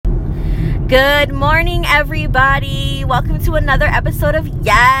Good morning, everybody. Welcome to another episode of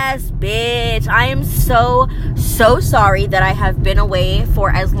Yes, Bitch. I am so sorry that I have been away for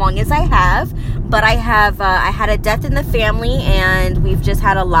as long as I have, but I had a death in the family and we've just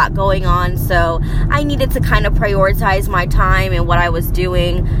had a lot going on, so I needed to kind of prioritize my time and what I was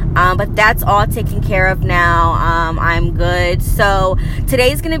doing, but that's all taken care of now. I'm good. So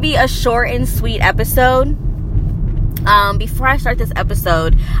today's going to be a short and sweet episode. Before I start this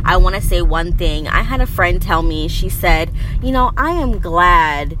episode, I want to say one thing. I had a friend tell me, she said, I am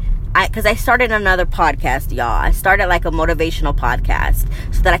glad, because I started another podcast, y'all. I started like a motivational podcast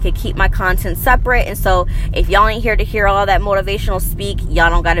so that I could keep my content separate. And so if y'all ain't here to hear all that motivational speak, y'all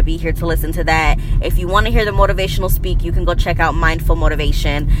don't got to be here to listen to that. If you want to hear the motivational speak, you can go check out Mindful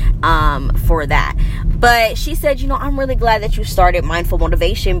Motivation for that. But she said, I'm really glad that you started Mindful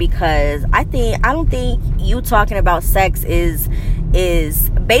Motivation, because I don't think you talking about sex is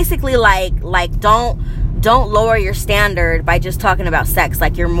basically like don't lower your standard by just talking about sex.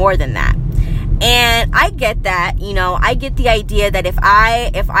 Like, you're more than that. And I get that, I get the idea that if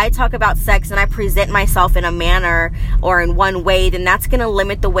I talk about sex and I present myself in a manner or in one way, then that's going to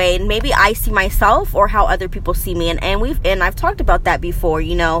limit the way maybe I see myself or how other people see me. And I've talked about that before.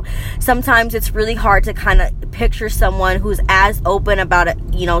 Sometimes it's really hard to kind of picture someone who's as open about it,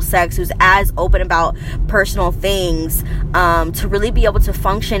 sex, who's as open about personal things, to really be able to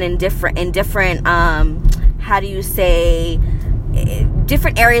function in different,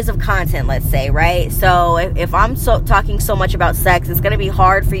 different areas of content, let's say, right? So if I'm talking so much about sex, it's going to be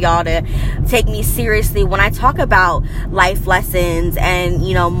hard for y'all to take me seriously when I talk about life lessons and,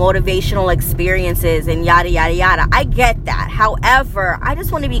 motivational experiences and yada, yada, yada. I get that. However, I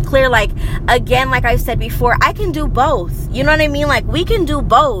just want to be clear, like I said before, I can do both. You know what I mean? Like, we can do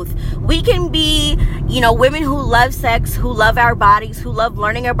both. We can be, women who love sex, who love our bodies, who love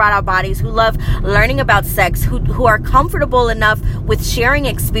learning about our bodies, who love learning about sex, who are comfortable enough with sharing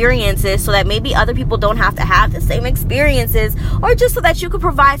experiences so that maybe other people don't have to have the same experiences, or just so that you can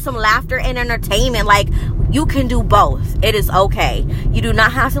provide some laughter and entertainment. Like, you can do both. It is okay. You do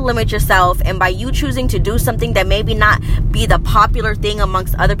not have to limit yourself, and by you choosing to do something that maybe not be the popular thing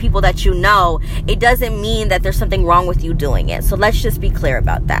amongst other people that it doesn't mean that there's something wrong with you doing it. So let's just be clear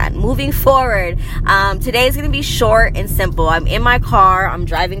about that. Moving forward, today is going to be short and simple. I'm in my car, I'm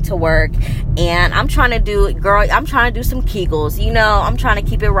driving to work, and I'm trying to do some Kegels. I'm trying to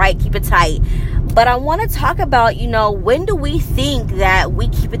keep it right, keep it tight. But I want to talk about, when do we think that we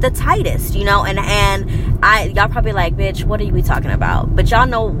keep it the tightest, and y'all probably like, bitch, what are we talking about? But y'all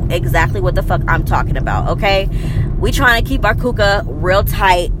know exactly what the fuck I'm talking about, okay? We trying to keep our kuka real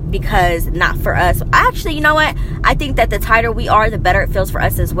tight, because not for us. Actually, you know what? I think that the tighter we are, the better it feels for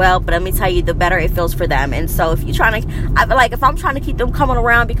us as well. But let me tell you, the better it feels for them. And so if I feel like if I'm trying to keep them coming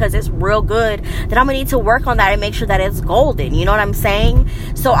around because it's real good, then I'm gonna need to work on that and make sure that it's golden. You know what I'm saying?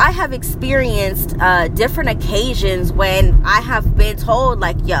 So I have experienced different occasions when I have been told,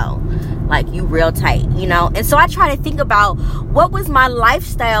 like, yo, like, you real tight, and so I try to think about what was my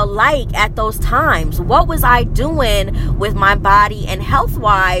lifestyle like at those times. What was I doing with my body and health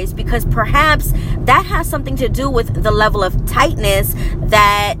wise, because perhaps that has something to do with the level of tightness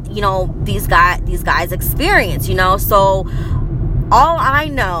that these guys experience. So all I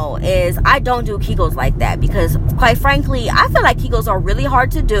know is I don't do Kegels like that, because quite frankly, I feel like Kegels are really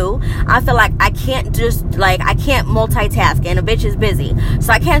hard to do. I feel like I can't multitask, and a bitch is busy.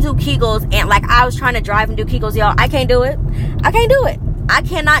 So I can't do Kegels, and like I was trying to drive and do Kegels, y'all. I can't do it. I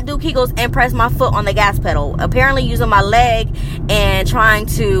cannot do Kegels and press my foot on the gas pedal. Apparently using my leg and trying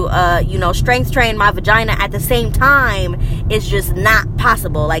to, strength train my vagina at the same time is just not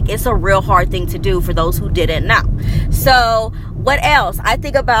possible. Like, it's a real hard thing to do for those who didn't know. So what else? I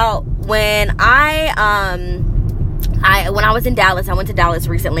think about when when I was in Dallas. I went to Dallas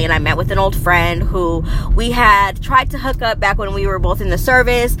recently, and I met with an old friend who we had tried to hook up back when we were both in the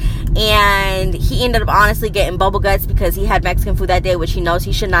service, and he ended up honestly getting bubble guts because he had Mexican food that day, which he knows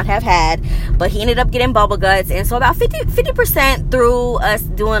he should not have had, but he ended up getting bubble guts. And so about 50% through us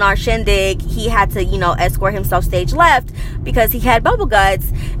doing our shindig, he had to, escort himself stage left because he had bubble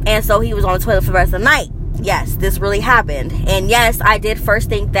guts, and so he was on the toilet for the rest of the night. Yes, this really happened. And yes, I did first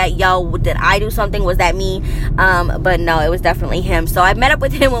think that, did I do something? Was that me? But no, it was definitely him. So I met up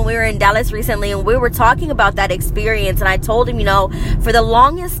with him when we were in Dallas recently, and we were talking about that experience. And I told him, for the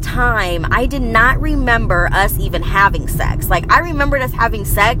longest time, I did not remember us even having sex. Like, I remembered us having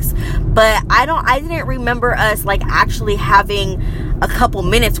sex, but I didn't remember us like actually having a couple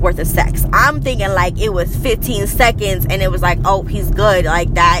minutes worth of sex. I'm thinking like it was 15 seconds and it was like, oh, he's good,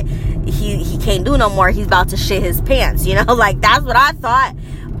 like that. He can't do no more. He's about to shit his pants, like that's what I thought.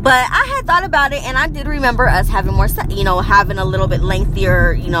 But I I thought about it, and I did remember us having more, having a little bit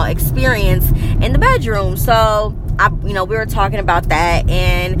lengthier, experience in the bedroom. So we were talking about that,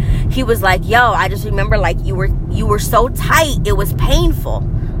 and he was like, yo, I just remember, like, you were so tight, it was painful.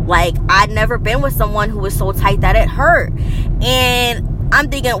 Like, I'd never been with someone who was so tight that it hurt. And I'm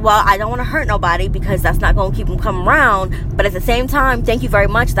thinking, well, I don't want to hurt nobody because that's not going to keep them coming around. But at the same time, thank you very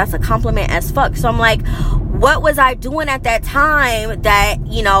much. That's a compliment as fuck. So I'm like, what was I doing at that time that,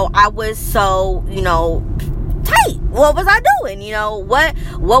 I was so, tight? What was I doing?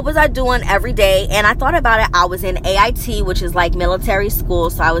 What was I doing every day? And I thought about it. I was in AIT, which is like military school.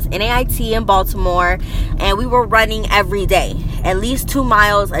 So I was in AIT in Baltimore, and we were running every day, at least 2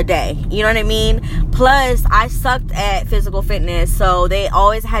 miles a day. You know what I mean? Plus, I sucked at physical fitness, so they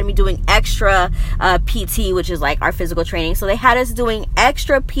always had me doing extra PT, which is like our physical training. So they had us doing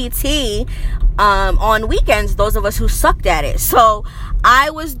extra PT on weekends, those of us who sucked at it. So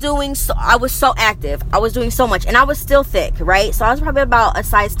I was so active. I was doing so much, and I was still thick, right? So I was probably about a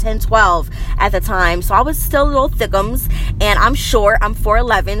size 10, 12 at the time. So I was still little thickums, and I'm short. I'm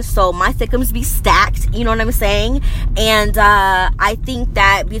 4'11", so my thickums be stacked. You know what I'm saying? And I think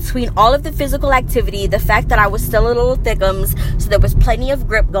that between all of the physical activity, the fact that I was still a little thickums, so there was plenty of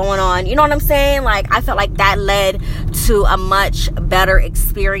grip going on. You know what I'm saying? Like, I felt like that led to a much better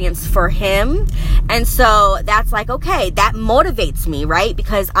experience for him. And so that's like, okay, that motivates me, right?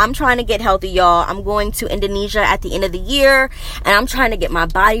 Because I'm trying to get healthy, y'all. I'm going to Indonesia at the end of the year, and I'm trying to get my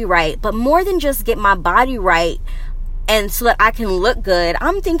body right. But more than just get my body right and so that I can look good,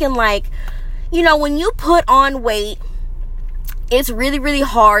 I'm thinking like, when you put on weight, it's really, really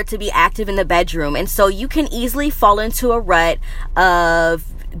hard to be active in the bedroom. And so you can easily fall into a rut of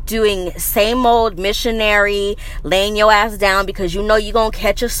doing same old missionary, laying your ass down because you're gonna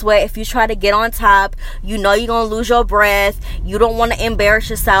catch a sweat if you try to get on top. You're gonna lose your breath. You don't want to embarrass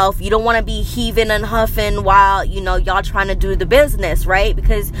yourself. You don't want to be heaving and huffing while y'all trying to do the business, right?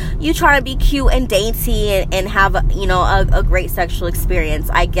 Because you trying to be cute and dainty and have a great sexual experience.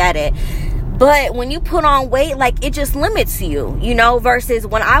 I get it. But when you put on weight, like, it just limits you, versus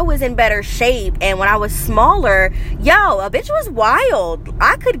when I was in better shape and when I was smaller, a bitch was wild.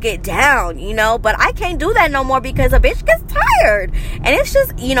 I could get down, but I can't do that no more because a bitch gets tired. And it's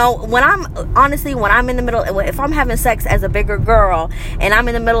just, when I'm in the middle, if I'm having sex as a bigger girl and I'm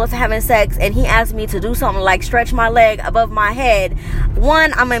in the middle of having sex and he asks me to do something like stretch my leg above my head,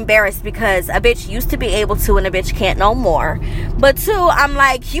 one, I'm embarrassed because a bitch used to be able to and a bitch can't no more. But two, I'm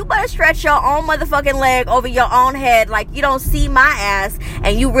like, you better stretch your own motherfucking leg over your own head like you don't see my ass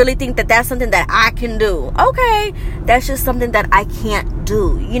and you really think that that's something that I can do. Okay, that's just something that I can't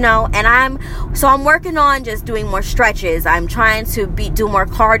do, and I'm working on just doing more stretches. I'm trying to do more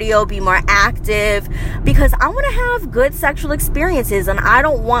cardio, be more active, because I want to have good sexual experiences, and I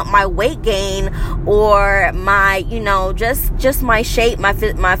don't want my weight gain or my just my shape, my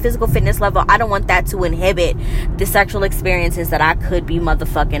physical fitness level. I don't want that to inhibit the sexual experiences that I could be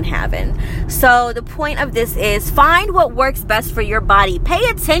motherfucking having. So the point of this is find what works best for your body. Pay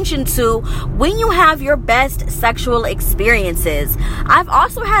attention to when you have your best sexual experiences. I've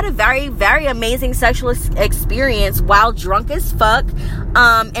also had a very, very amazing sexual experience while drunk as fuck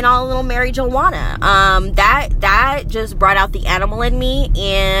and on a little Mary Joanna. That just brought out the animal in me,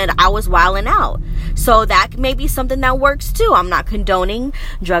 and I was wilding out. So that may be something that works too. I'm not condoning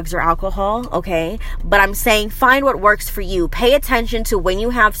drugs or alcohol, okay? But I'm saying find what works for you. Pay attention to when you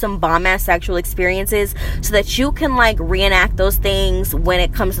have some bomb-ass sexual experiences so that you can reenact those things when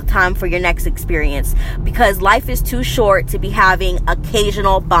it comes to time for your next experience. Because life is too short to be having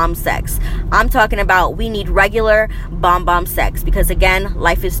occasional bomb sex. I'm talking about we need regular bomb sex. Because again,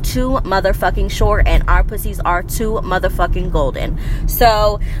 life is too motherfucking short and our pussies are too motherfucking golden.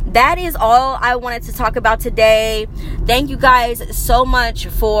 So that is all I wanted to talk about today. Thank you guys so much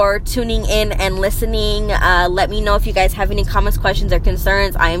for tuning in and listening. Let me know if you guys have any comments, questions, or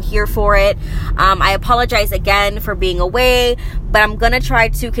concerns. I am here for it. I apologize again for being away, but I'm gonna try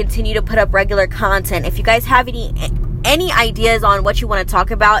to continue to put up regular content. If you guys have any ideas on what you want to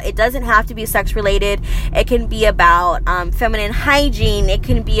talk about, it doesn't have to be sex related. It can be about feminine hygiene. It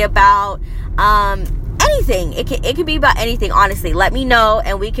can be about anything. It can be about anything, honestly. Let me know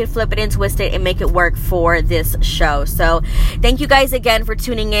and we can flip it and twist it and make it work for this show. So thank you guys again for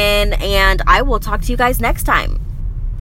tuning in, and I will talk to you guys next time.